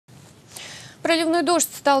Проливной дождь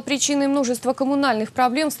стал причиной множества коммунальных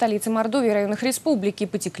проблем в столице Мордовии и районах республики.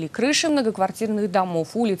 Потекли крыши многоквартирных домов,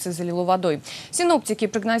 улицы залило водой. Синоптики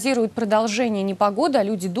прогнозируют продолжение непогоды, а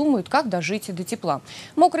люди думают, как дожить до тепла.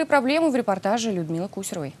 Мокрые проблемы в репортаже Людмилы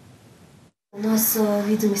Кусеровой. У нас,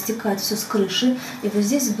 видимо, стекает все с крыши. И вот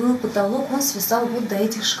здесь был потолок, он свисал вот до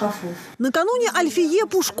этих шкафов. Накануне Альфие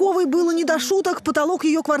Пушковой было не до шуток. Потолок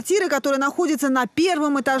ее квартиры, которая находится на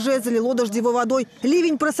первом этаже, залило дождевой водой.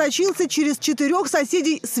 Ливень просочился через 4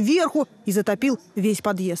 соседей сверху и затопил весь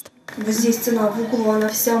подъезд. Вот здесь стена в углу, она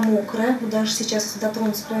вся мокрая. Вот даже сейчас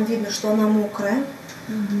дотронуться, прям видно, что она мокрая.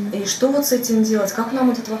 И что вот с этим делать? Как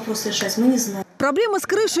нам этот вопрос решать, мы не знаем. Проблема с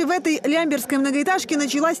крышей в этой лямберской многоэтажке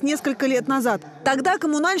началась несколько лет назад. Тогда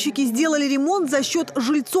коммунальщики сделали ремонт за счет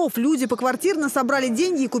жильцов. Люди поквартирно собрали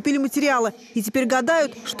деньги и купили материалы. И теперь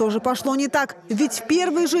гадают, что же пошло не так. Ведь в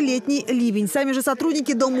первый же летний ливень сами же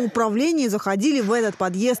сотрудники домоуправления заходили в этот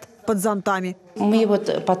подъезд под зонтами. Мы вот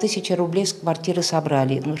по 1000 рублей с квартиры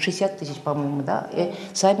собрали. 60 тысяч, по-моему, да. И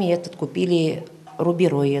сами купили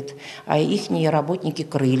рубероид, а ихние работники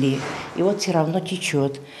крыли. И вот все равно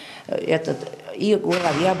течет. И к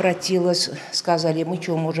голове обратилась, сказали, мы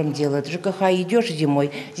что можем делать? ЖКХ идешь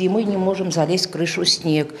зимой не можем залезть в крышу,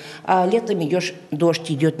 снег. А летом идешь, дождь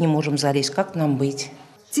идет, не можем залезть. Как нам быть?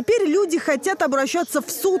 Теперь люди хотят обращаться в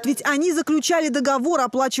суд, ведь они заключали договор,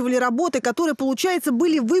 оплачивали работы, которые, получается,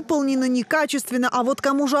 были выполнены некачественно. А вот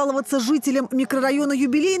кому жаловаться жителям микрорайона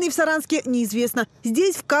Юбилейный в Саранске, неизвестно.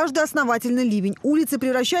 Здесь в каждый основательный ливень улицы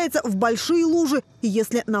превращаются в большие лужи. И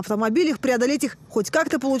если на автомобилях преодолеть их хоть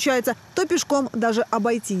как-то получается, то пешком даже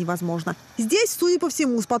обойти невозможно. Здесь, судя по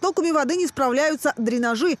всему, с потоками воды не справляются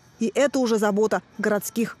дренажи. И это уже забота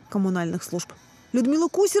городских коммунальных служб. Людмила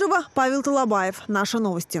Кусерова, Павел Толобаев. Наши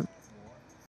новости.